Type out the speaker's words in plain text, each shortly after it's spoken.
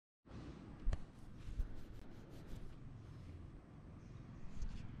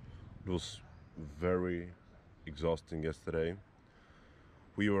It was very exhausting yesterday.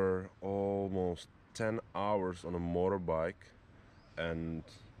 We were almost 10 hours on a motorbike and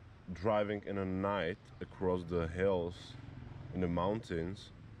driving in a night across the hills in the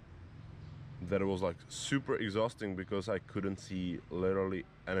mountains. That was like super exhausting because I couldn't see literally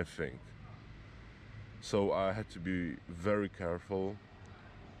anything. So I had to be very careful,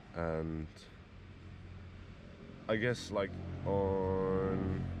 and I guess like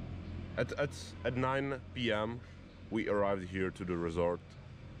at 9 p.m. we arrived here to the resort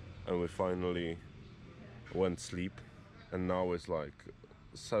and we finally went sleep, and now it's like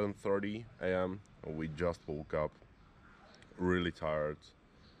 7:30 a.m. and we just woke up really tired.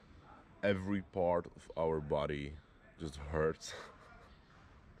 Every part of our body just hurts.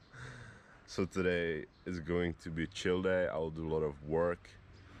 So today is going to be a chill day. I'll do a lot of work.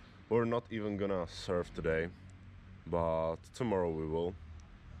 We're not even gonna surf today, but tomorrow we will.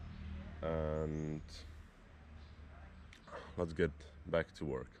 And let's get back to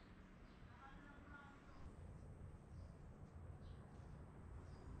work.